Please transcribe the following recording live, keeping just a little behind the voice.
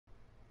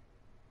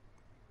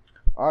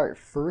Alright,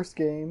 first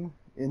game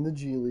in the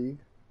G League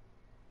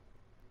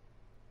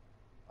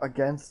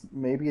against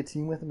maybe a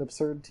team with an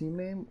absurd team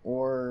name,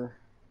 or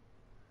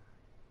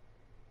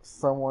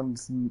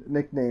someone's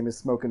nickname is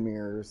Smoke and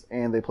Mirrors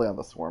and they play on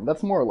the Swarm.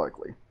 That's more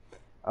likely.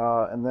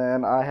 And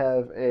then I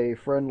have a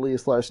friendly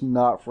 /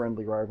 not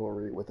friendly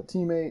rivalry with a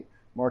teammate,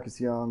 Marcus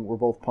Young. We're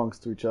both punks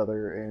to each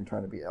other and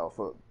trying to be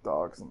alpha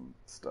dogs and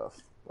stuff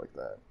like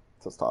that.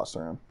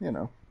 Testosterone, you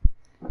know.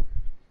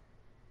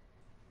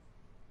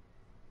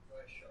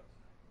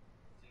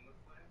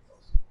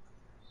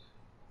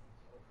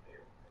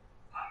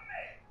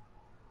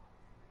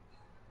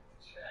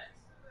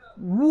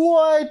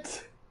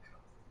 What?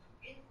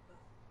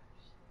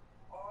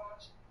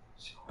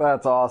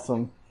 That's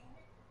awesome.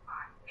 I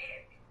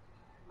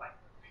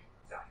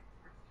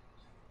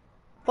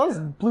thought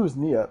it blew his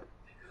knee up.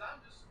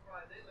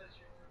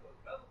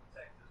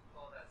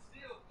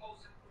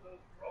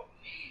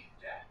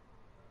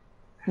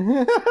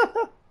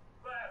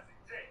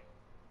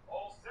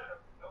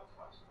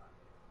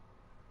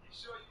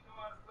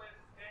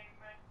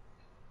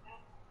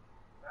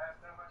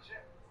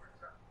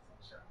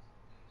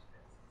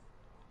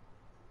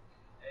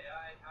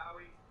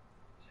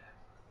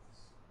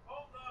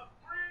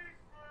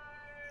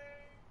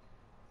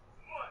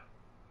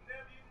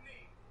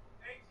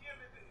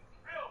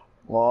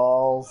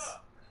 Lols.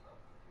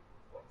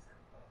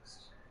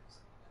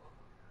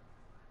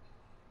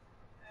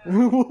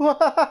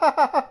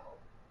 What?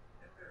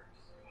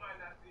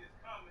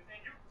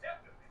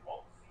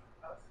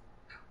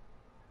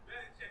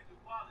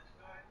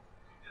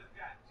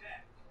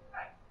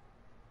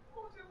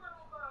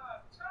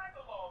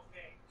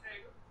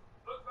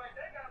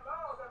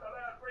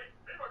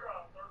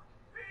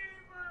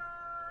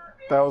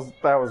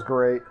 That was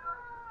great.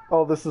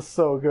 Oh, this is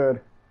so good.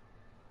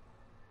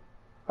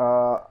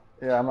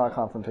 Yeah, I'm not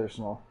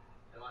confrontational.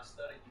 And I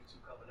studied you two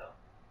coming up,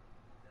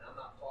 and I'm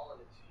not falling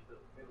into you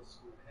little middle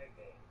school head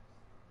games.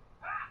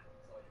 Ha!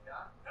 That's all you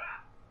got?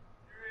 Ha!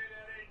 You hear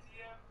that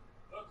ATM?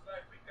 Looks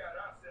like we got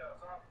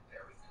ourselves our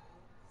very cool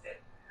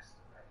Zen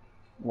master right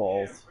here.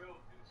 Lols. Yeah, real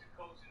future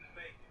coach in the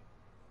making.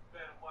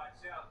 Better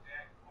watch out,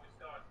 Jack, before he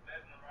starts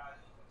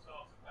mesmerizing you and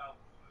talks about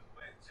Buddha's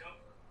wet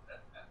jumper.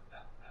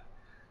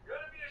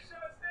 Gonna be a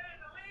short stay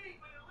in the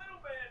league with a little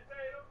man,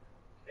 Tatum.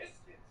 This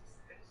kid just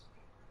finished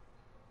me.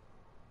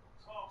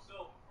 Talk's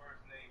over.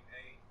 First name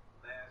A,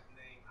 last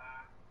name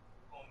I.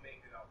 We're gonna make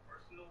it our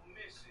personal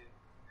mission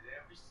that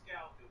every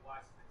scout that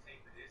watches the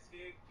tape of this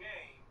here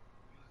game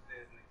uses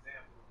as an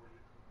example of when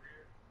your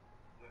career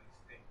when it's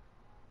thinking.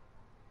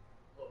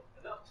 Look,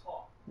 enough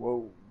talk.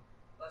 Whoa.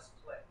 Let's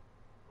play.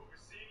 We'll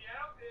see you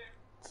out there.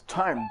 It's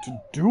time to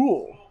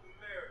duel. Smoke and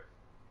mirrors.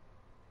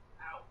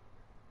 Out.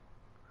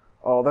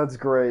 Oh,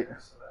 that's great.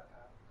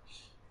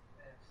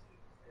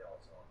 They all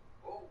talk.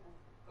 Oh,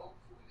 don't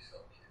fool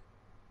yourself, kid.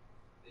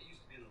 They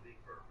used to be in the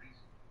league for a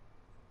reason.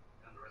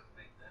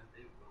 Underestimate them,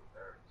 they will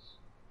berries.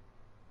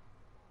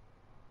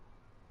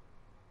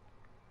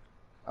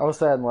 I was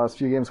sad in the last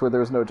few games where there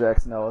was no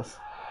Jackson Ellis.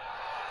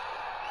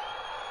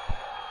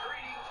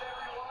 Greetings,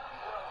 everyone,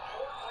 from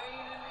Fort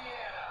Wayne,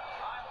 Indiana.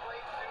 I'm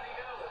Blake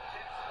Zuniga with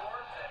Tim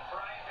Swartz and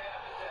Brian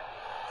Vanapizzetti.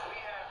 We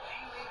have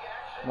G-League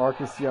action.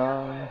 Marcus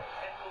Young, And the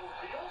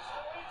real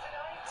story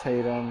tonight.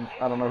 Tatum.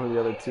 I don't know who the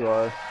other two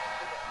are.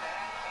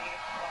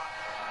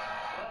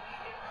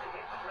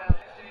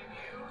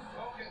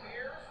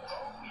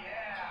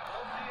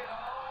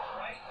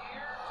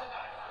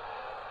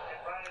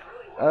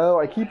 Oh,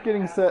 I keep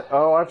getting set.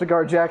 Oh, I have to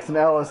guard Jackson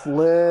Ellis.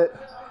 Lit.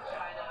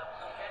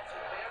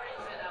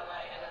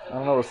 I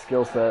don't know his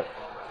skill set.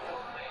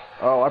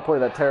 Oh, I play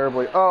that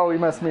terribly. Oh, he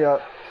messed me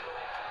up.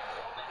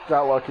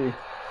 Got lucky.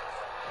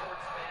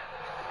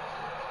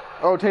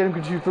 Oh, Tatum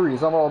can shoot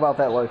threes. I'm all about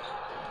that life.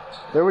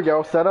 There we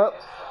go. Set up.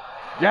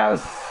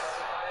 Yes!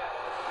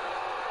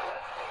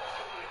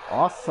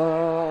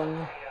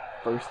 Awesome.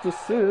 First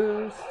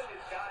assist.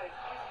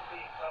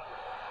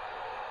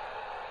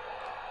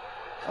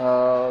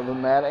 The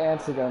Mad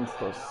Ants against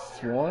the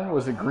Swarm.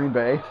 Was it Green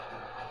Bay?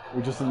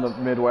 We're just in the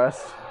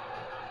Midwest.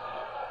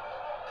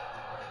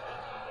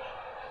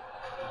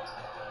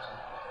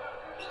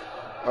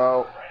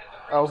 Oh,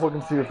 I was looking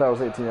to see if that was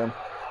ATM.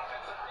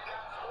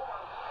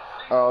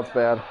 Oh, it's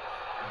bad.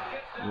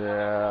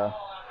 Yeah.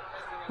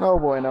 Oh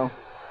boy, no.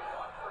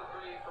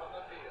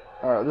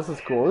 Alright, this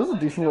is cool. This is a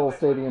decent little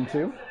stadium,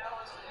 too.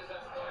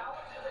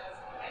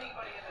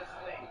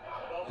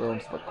 Throw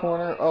him to the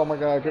corner. Oh my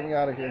god, get me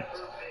out of here.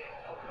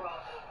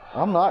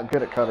 I'm not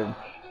good at cutting.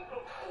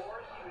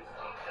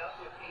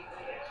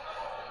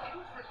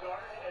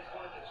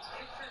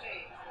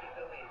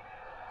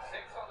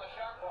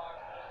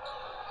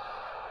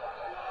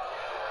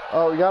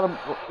 Oh, you got him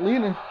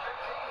leading.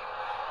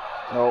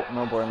 Nope,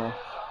 no bueno.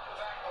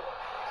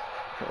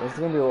 Okay, this is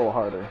going to be a little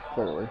harder,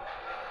 clearly.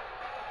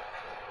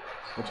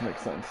 Which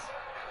makes sense.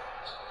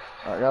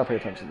 Alright, gotta pay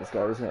attention to this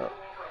guy. He's going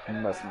to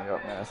mess me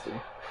up nasty.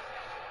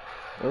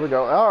 There we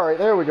go. Alright,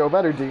 there we go.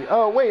 Better D.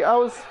 Oh, wait, I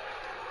was...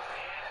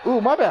 Ooh,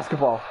 my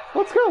basketball.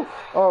 Let's go.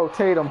 Oh,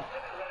 Tatum.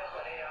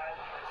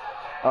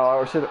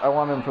 Oh, I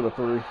wanted him for the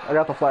 3. I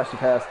got the flashy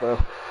pass though.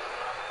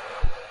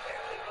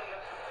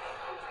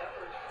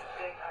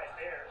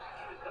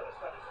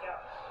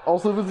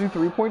 Also, was he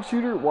 3-point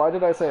shooter? Why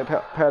did I say I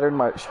patterned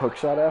my hook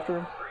shot after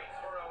him?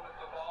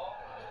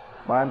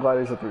 Well, I'm glad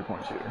he's a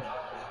 3-point shooter.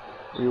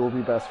 We will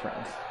be best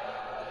friends.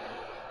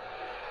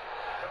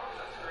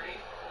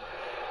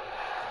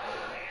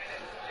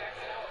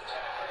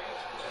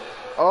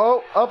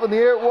 Oh, up in the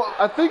air. Well,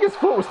 I think his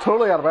foot was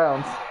totally out of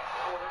bounds.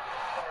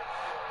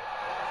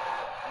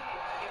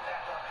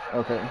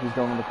 Okay, he's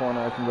going in the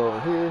corner. I can go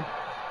over here.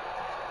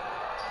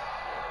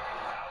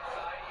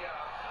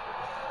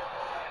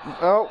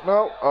 Oh,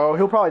 no. Oh,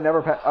 he'll probably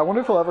never pass. I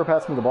wonder if he'll ever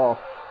pass me the ball.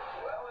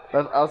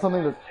 That was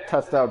something to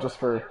test out just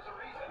for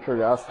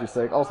curiosity's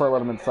sake. Also, I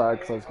let him inside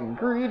because I was getting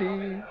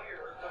greedy.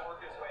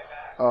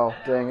 Oh,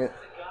 dang it.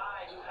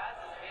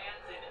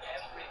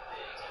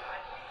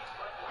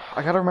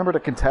 I gotta remember to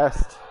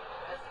contest.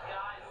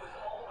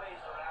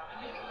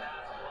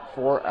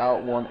 4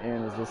 out, 1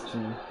 in is this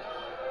team.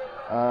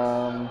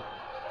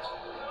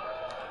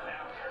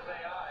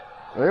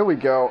 There we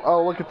go.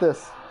 Oh, look at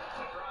this.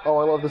 Oh,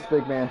 I love this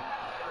big man.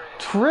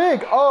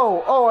 Trig!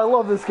 Oh, I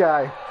love this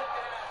guy.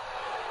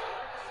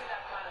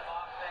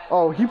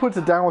 Oh, he puts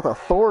it down with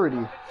authority.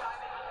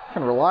 I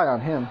can rely on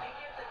him.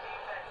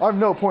 I have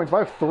no points, but I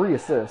have 3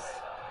 assists.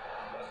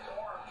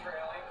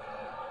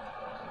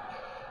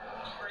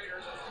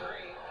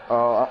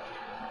 Oh,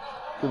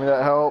 give me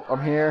that help.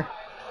 I'm here.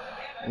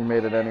 He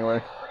made it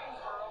anyway.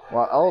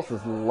 Wow, Ellis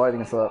is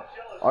lighting us up.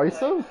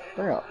 ISO?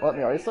 Bring up. Let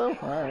me ISO?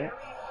 Alright.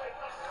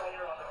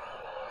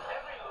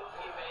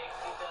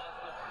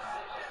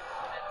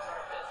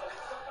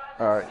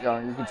 Alright,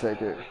 Young, you can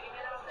take it.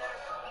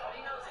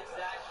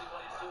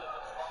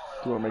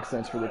 Do what makes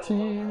sense for the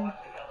team.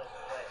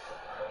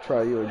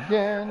 Try you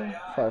again.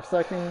 5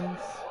 seconds.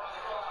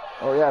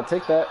 Oh yeah,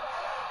 take that.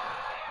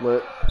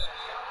 Lit.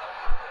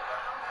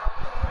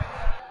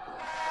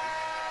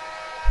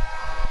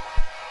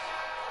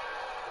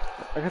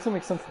 I guess it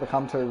makes sense that the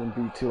commentary wouldn't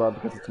be too loud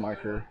because it's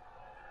MyCareer.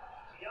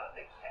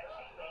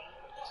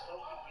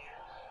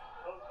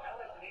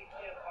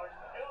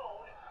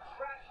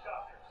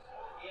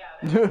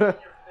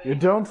 You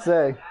don't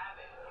say.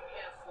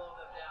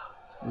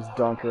 This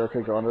dunker,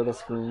 okay, go under the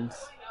screens.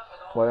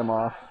 Play him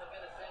off.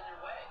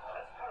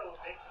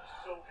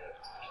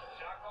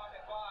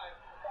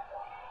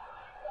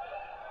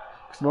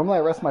 Because normally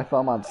I rest my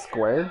thumb on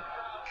square.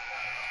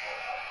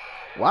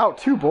 Wow,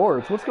 2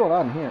 boards. What's going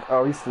on here?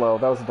 Oh, he's slow.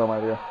 That was a dumb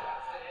idea.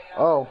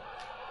 Oh.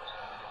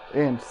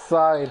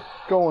 Inside.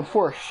 Going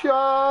for a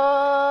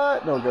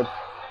shot. No good.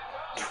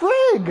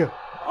 Trig!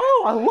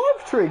 Oh, I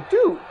love Trig.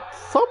 Dude,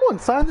 someone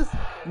signed this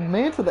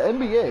man to the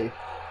NBA.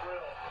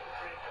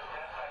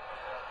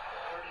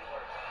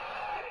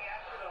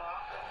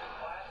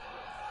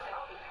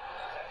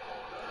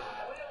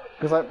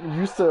 Because I'm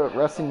used to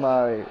resting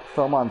my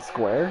thumb on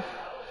square.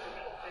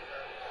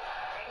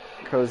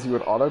 Because you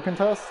would auto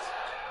contest.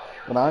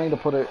 But now I need to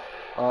put it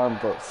on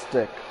the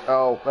stick.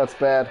 Oh, that's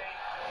bad.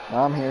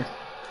 I'm here.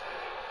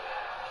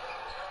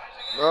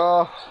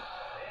 Oh,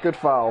 good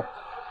foul.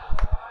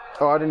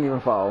 Oh, I didn't even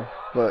foul,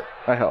 but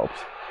I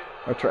helped.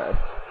 I tried.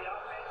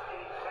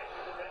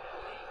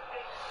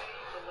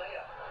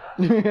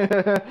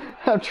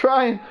 I'm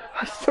trying.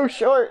 I'm so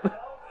short.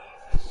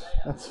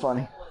 That's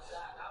funny.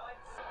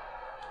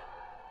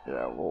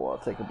 Yeah, we'll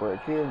take a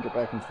break here and get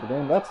back into the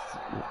game.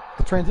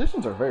 The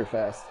transitions are very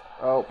fast.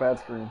 Oh, bad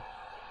screen.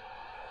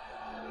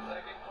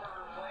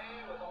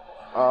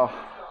 Oh.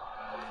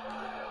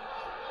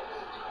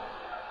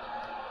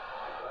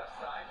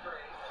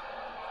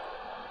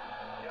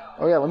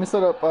 Oh yeah, let me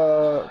set up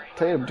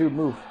Tatum. Dude,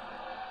 move.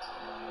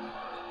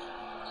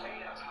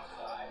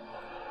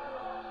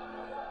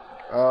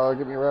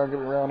 Get me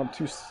around.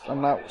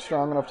 I'm not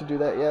strong enough to do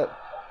that yet.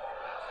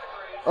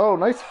 Oh,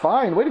 nice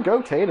find. Way to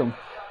go, Tatum.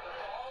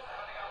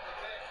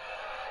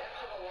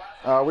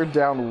 We're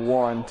down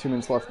 1. 2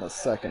 minutes left in the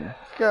second.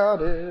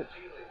 Got it.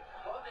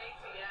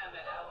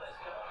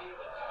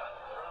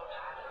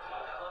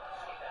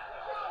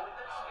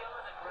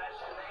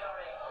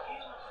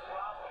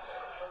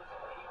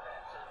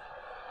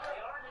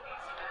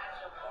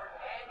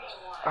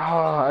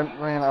 Oh,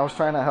 man, I was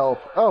trying to help.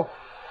 Oh.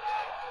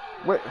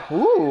 Wait.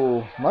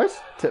 Ooh. Nice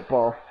tip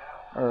ball.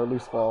 Or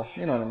loose ball.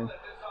 You know what I mean.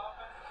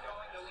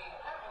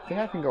 I think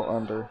I can go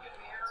under.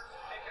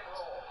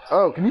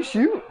 Oh, can you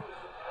shoot?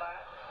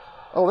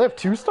 Oh, they have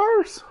 2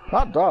 stars?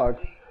 Hot dog.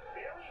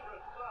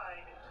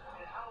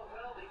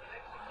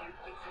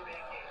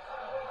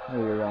 There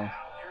you go.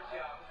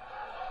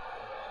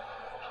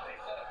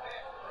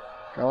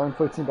 Gotta learn to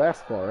play team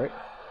basketball, right?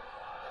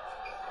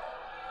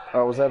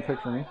 Oh, was that a pick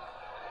for me?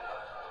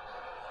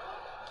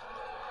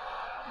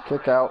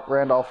 Kick out.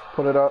 Randolph,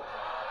 put it up.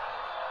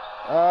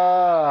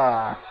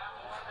 Ah.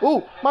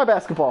 Ooh, my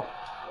basketball.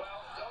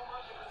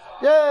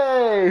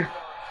 Yay!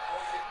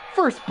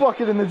 First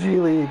bucket in the G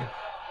League.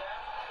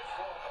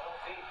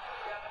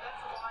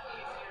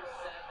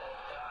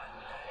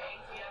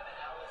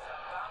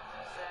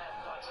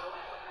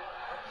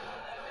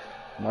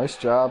 Nice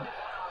job.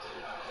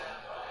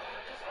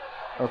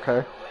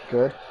 Okay,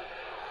 good.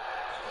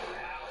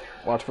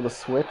 Watch for the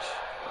switch.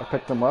 I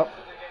picked him up.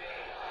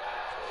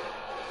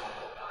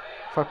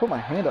 If I put my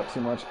hand up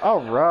too much.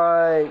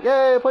 Alright.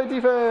 Yay, play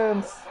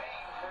defense!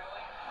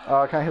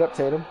 Can I hit up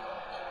Tatum?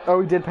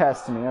 Oh, he did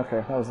pass to me. Okay,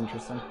 that was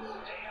interesting.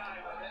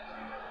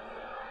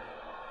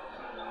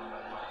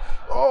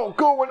 Oh,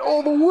 going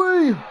all the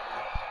way!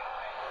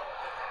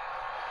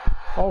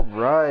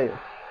 Alright.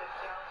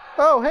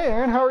 Oh, hey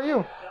Aaron, how are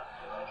you?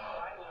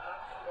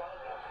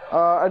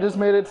 I just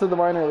made it to the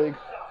minor league.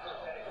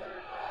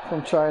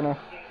 From China.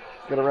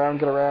 Get around,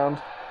 get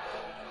around.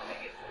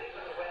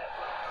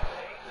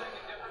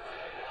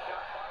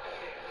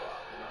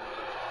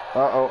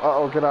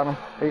 Uh-oh, get on him.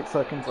 8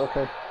 seconds,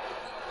 okay.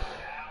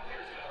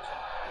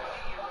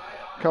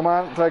 Come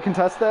on, did I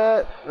contest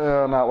that?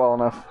 Not well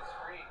enough.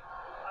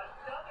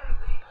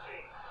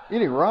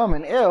 Eating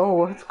ramen,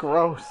 ew, it's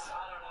gross.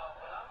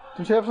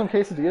 Didn't you have some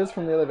quesadillas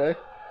from the other day?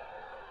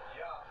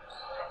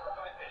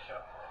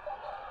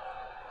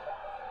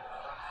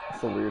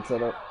 That's a weird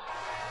setup.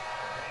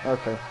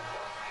 Okay.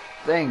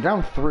 Dang,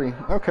 down 3.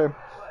 Okay.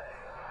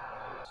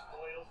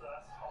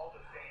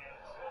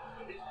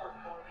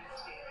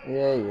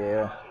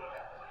 Yeah.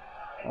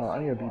 Oh, I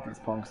need to beat these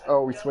punks. Oh,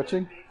 are we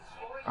switching?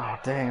 Oh,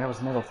 dang, that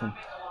was Middleton.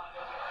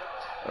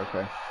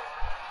 Okay.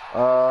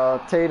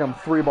 Tatum,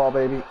 3 ball,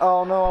 baby.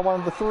 Oh, no, I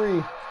wanted the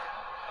 3.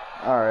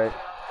 Alright.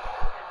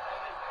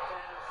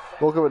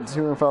 Woke up at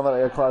 2 and found that I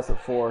had class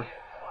at 4.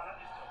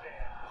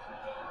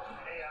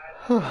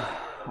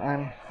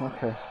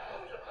 Okay.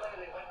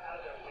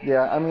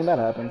 Yeah, I mean, that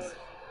happens.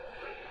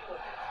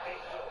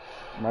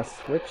 Am I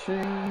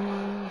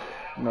switching?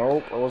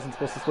 Nope, I wasn't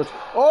supposed to switch.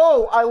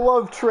 Oh, I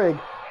love Trig.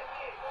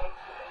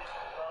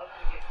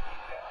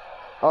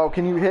 Oh,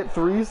 can you hit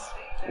 3s?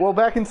 Well,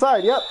 back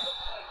inside, yep.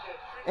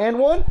 And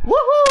 1.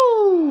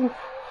 Woohoo!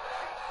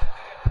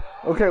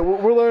 Okay,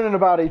 we're learning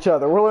about each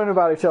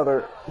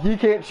other. He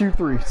can't shoot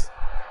 3s.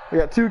 I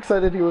got too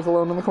excited he was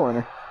alone in the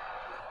corner.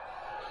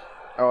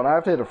 Oh, and I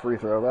have to hit a free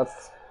throw.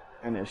 That's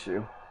an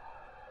issue.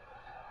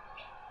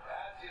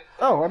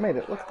 Oh, I made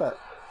it. Look at that.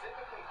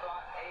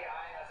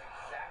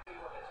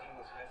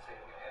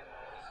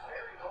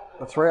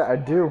 That's right, I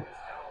do.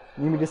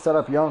 You need me to set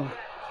up young.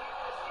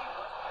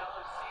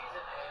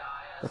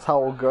 That's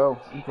how we'll go.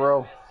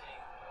 Grow.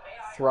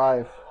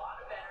 Thrive.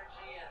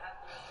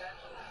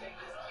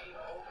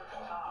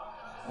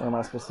 Where am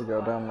I supposed to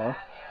go? Down low?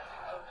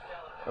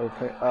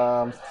 Okay,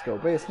 let's go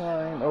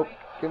baseline. Oh,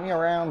 get me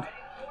around.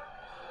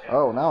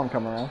 Oh, now I'm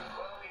coming around.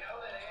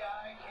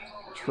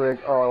 Trig.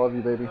 Oh, I love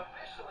you, baby.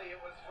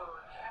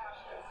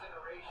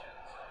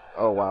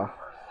 Oh, wow.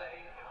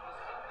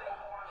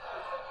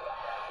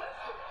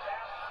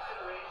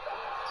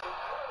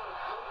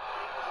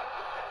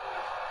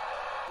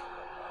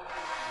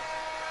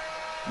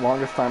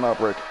 Longest timeout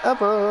break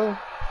ever.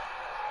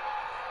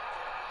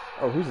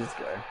 Oh, who's this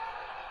guy?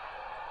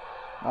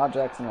 Not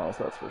Jackson Ellis,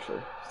 that's for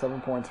sure. 7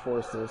 points, 4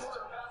 assists.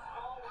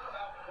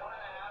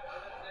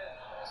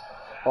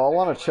 Oh, I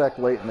want to check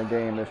late in the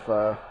game if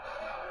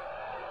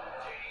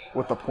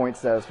what the point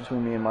status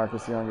between me and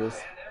Marcus Young is.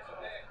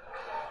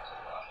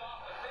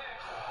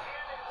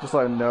 Just so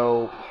I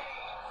know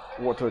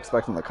what to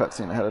expect in the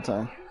cutscene ahead of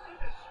time.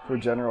 For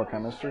general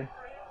chemistry.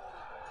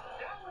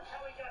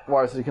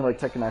 Why, so you can like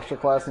take an extra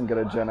class and get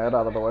a gen ed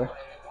out of the way?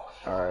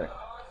 Alright.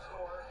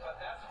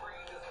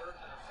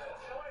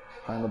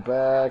 Behind the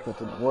back, that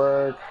didn't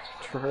work.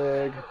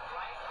 Trig.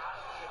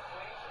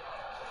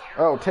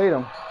 Oh,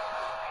 Tatum.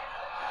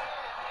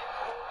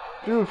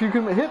 Dude, if you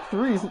can hit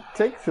 3s,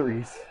 take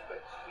 3s.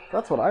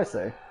 That's what I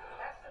say.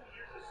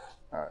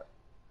 Alright.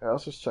 Yeah,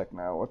 let's just check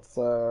now. What's,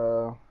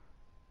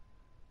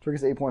 Trig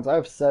is 8 points. I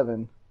have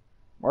 7.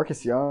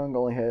 Marcus Young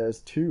only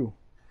has 2.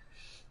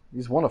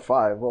 He's 1 of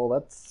 5. Well,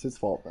 that's his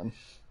fault then.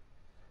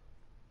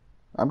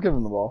 I'm giving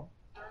him the ball.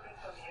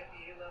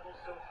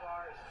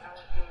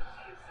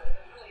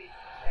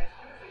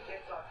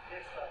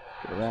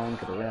 Get around,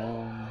 get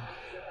around.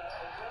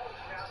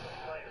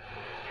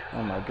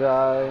 Oh my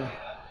guy.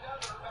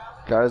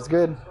 Guy's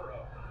good.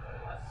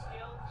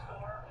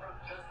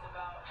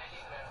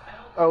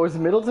 Oh, is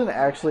Middleton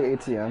actually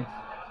ATM?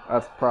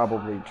 That's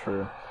probably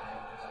true.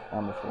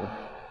 I'm a fool.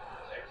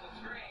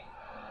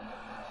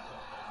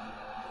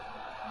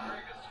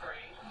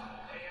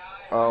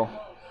 Oh.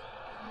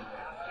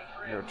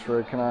 You're a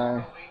Trig, can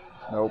I?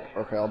 Nope.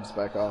 Okay, I'll just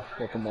back off.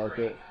 Let them mark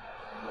it.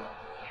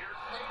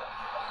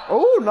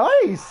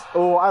 Oh, nice!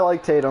 Oh, I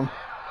like Tatum.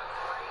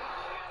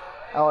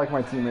 I like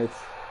my teammates.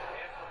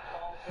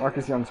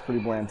 Marcus Young's pretty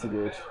bland to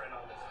gauge.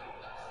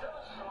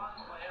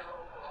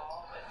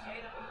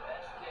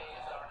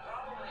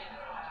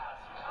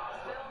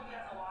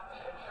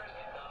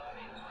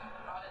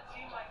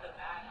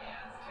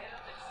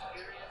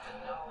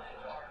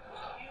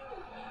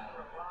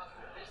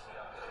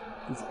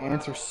 These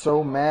ants are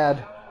so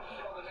mad.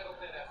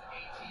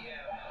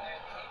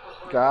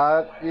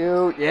 Got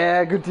you.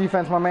 Yeah, good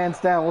defense. My man's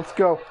down. Let's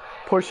go.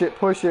 Push it,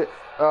 push it.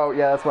 Oh,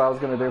 yeah, that's what I was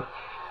going to do.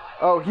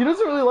 Oh, he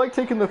doesn't really like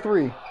taking the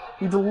 3.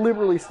 He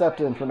deliberately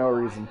stepped in for no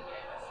reason.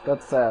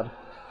 That's sad.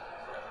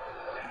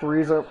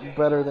 3s are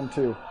better than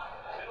 2.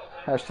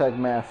 Hashtag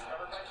math.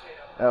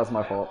 That was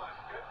my fault.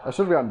 I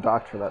should have gotten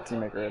docked for that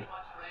teammate grade.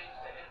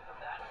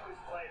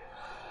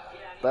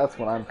 That's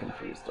what I'm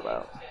confused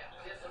about.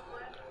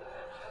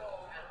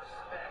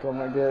 So I'm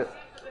going to get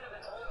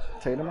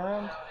Tatum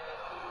around?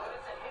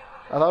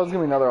 I thought it was going to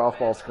be another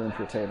off-ball screen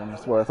for Tatum.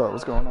 That's what I thought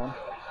was going on.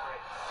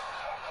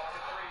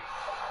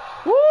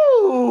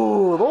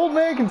 Woo! The old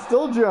man can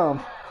still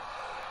jump.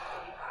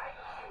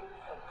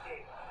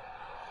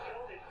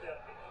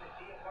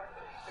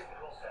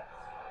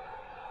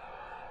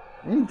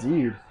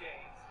 Indeed.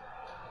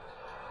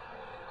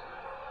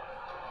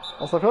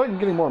 Also, I feel like I'm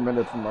getting more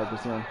minutes from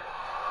Marcus Young.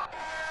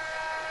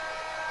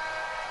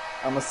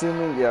 I'm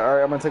assuming, yeah,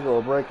 alright, I'm going to take a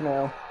little break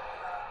now.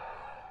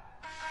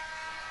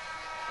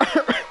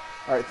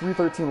 Alright,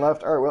 3:13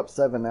 left. Alright, we're up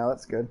 7 now.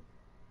 That's good.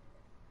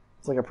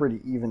 It's like a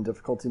pretty even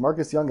difficulty.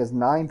 Marcus Young has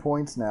 9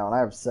 points now, and I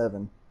have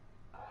 7.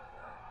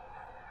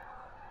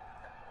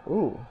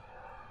 Ooh.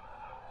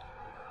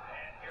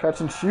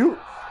 Catch and shoot.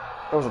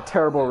 That was a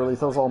terrible release.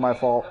 That was all my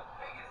fault.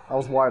 I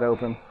was wide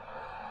open.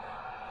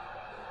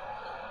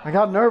 I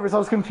got nervous. I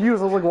was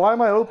confused. I was like, why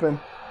am I open?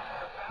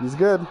 He's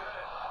good.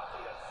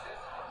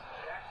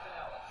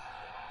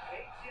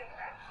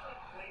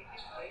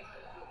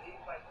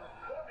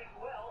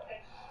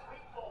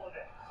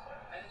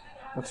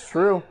 That's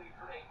true.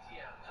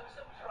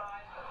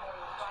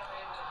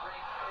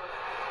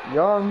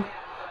 Young.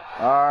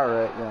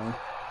 Alright, Young.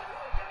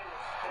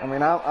 I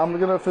mean, I'm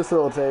going to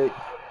facilitate.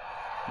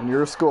 And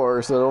you're a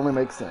scorer, so it only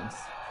makes sense.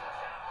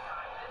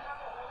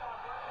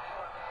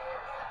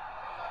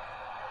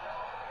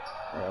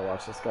 I gotta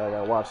watch this guy. I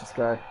gotta watch this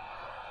guy.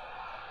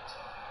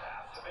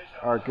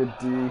 Alright, good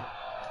D.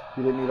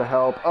 He didn't need a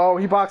help. Oh,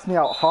 he boxed me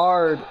out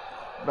hard.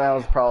 That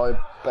was probably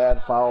a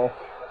bad foul.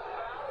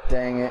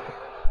 Dang it.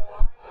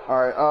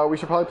 Alright, we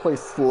should probably play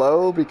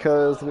slow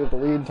because we have the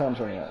lead in time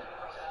turning out.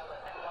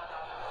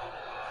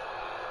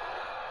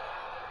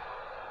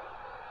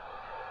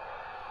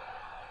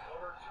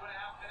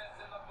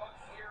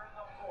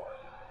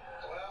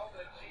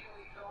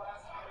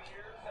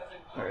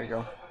 There you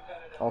go.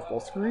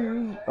 Off-ball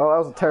screen. Oh, that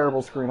was a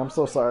terrible screen. I'm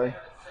so sorry.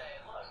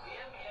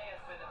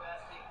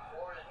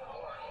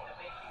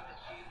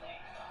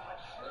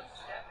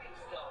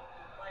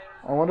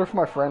 I wonder if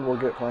my friend will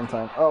get playing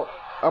time. Oh,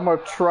 I'm going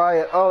to try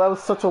it. Oh, that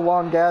was such a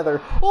long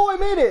gather. Oh, I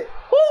made it.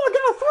 Oh, I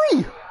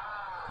got a 3.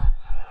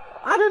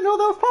 I didn't know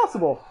that was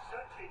possible.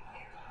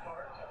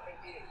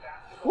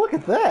 Look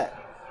at that.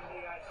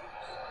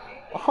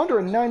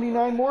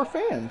 199 more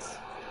fans.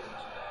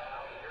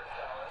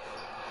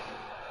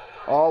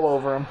 All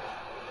over him.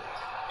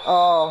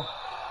 Oh,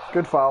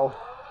 good foul.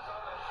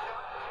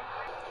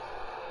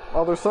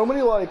 Oh, there's so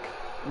many, like,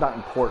 not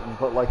important,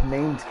 but, like,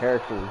 named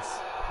characters.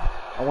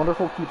 I wonder if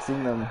we'll keep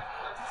seeing them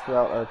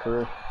throughout our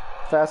career.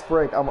 Fast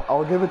break.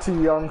 I'll give it to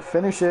you, Young.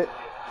 Finish it.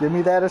 Give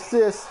me that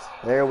assist.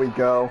 There we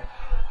go.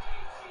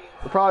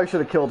 We probably should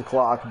have killed the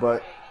clock,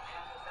 but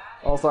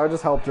also I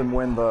just helped him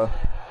win the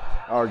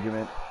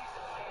argument.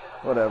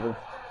 Whatever.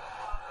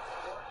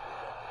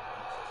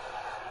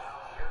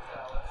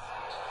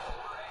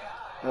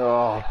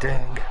 Oh,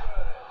 dang.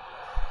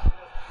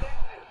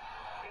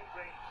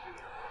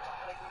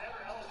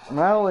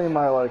 Not only am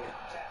I like...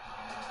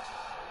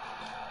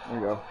 There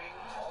we go.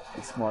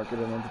 Be smart, get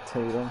him into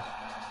Tatum.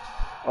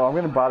 Oh, I'm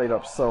getting bodied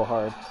up so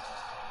hard.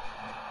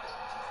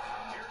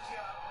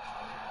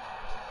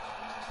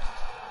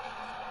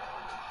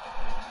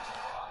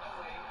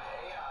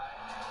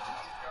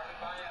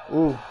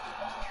 Ooh.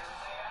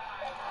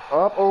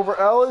 Up over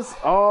Ellis.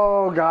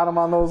 Oh, got him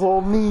on those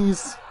old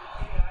knees.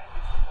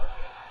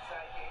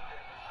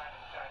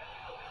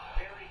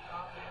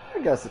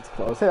 I guess it's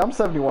close. Hey, I'm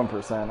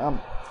 71%. I'm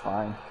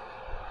fine.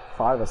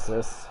 5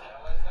 assists.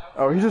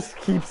 Oh, he just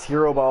keeps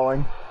hero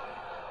balling.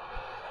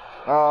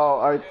 Oh,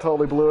 I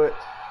totally blew it.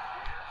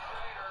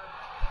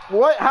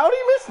 What? How did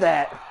he miss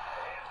that?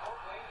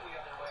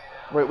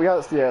 Wait, we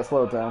got to, yeah,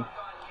 slow it down.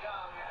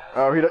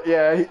 Oh,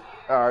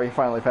 he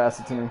finally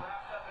passed it to me.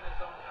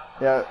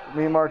 Yeah,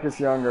 me and Marcus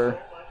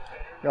Younger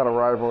got a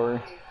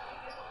rivalry.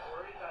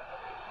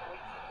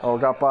 Oh,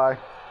 got by.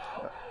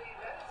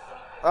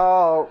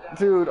 Oh,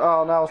 dude.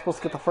 Oh, now I was supposed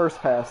to get the first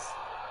pass,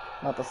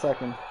 not the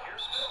second.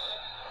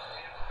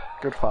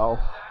 Good foul.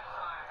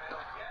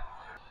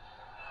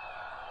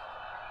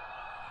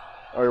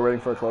 Oh, you're waiting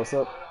for a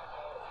close-up?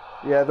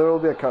 Yeah, there will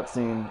be a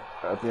cutscene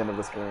at the end of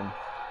this game.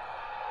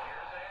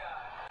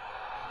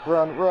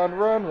 Run, run,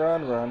 run,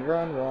 run, run,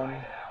 run, run.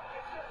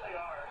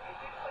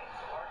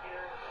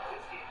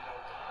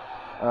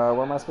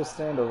 Where am I supposed to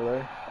stand over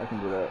there? I can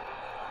do that.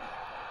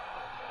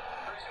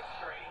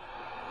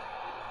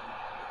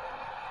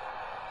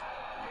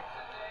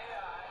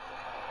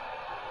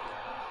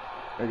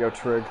 There you go,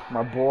 Trig.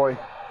 My boy.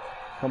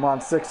 Come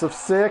on, 6 of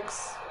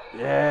 6.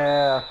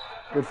 Yeah.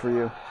 Good for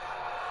you.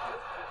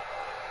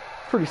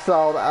 Pretty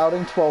solid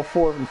outing. 12,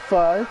 4, and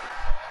 5.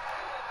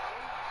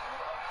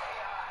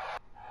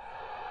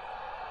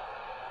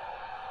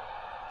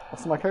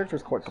 Also, my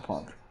character's quite the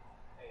punk.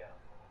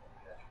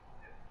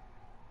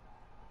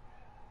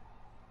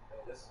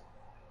 Listen,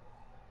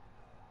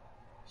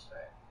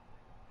 respect.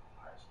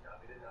 Alright, you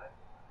got me tonight.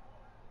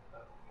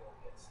 Nothing we don't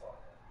get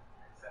started.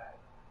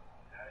 Exactly.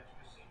 Now that you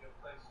can see your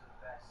place in the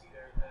back seat,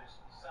 everything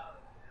should be solid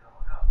from here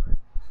on out, right?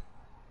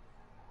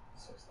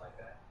 So it's like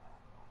that.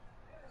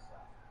 Yeah, it's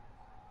like that.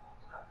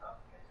 It's not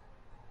complicated.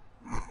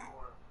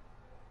 Or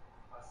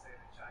if I say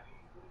it in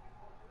Chinese, what do you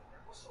want to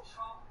do? What's so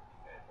complicated?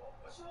 Hey, boy,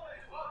 what's wrong with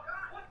you?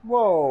 What?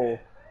 Whoa.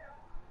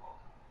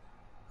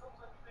 Sounds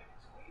like you make it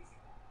too easy.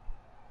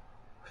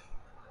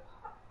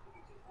 Look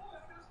at you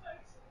falling in his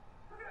face.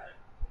 Look at it.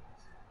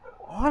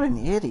 What an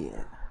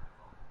idiot.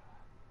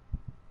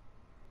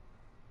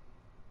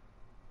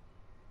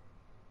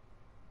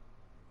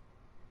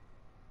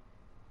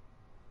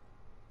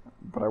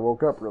 But I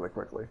woke up really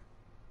quickly.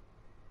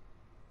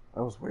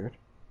 That was weird.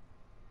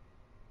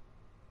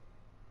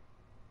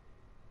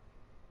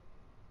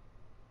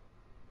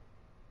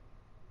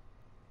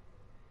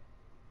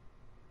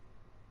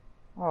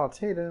 Oh,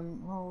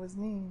 Tatum. Oh, his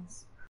knees.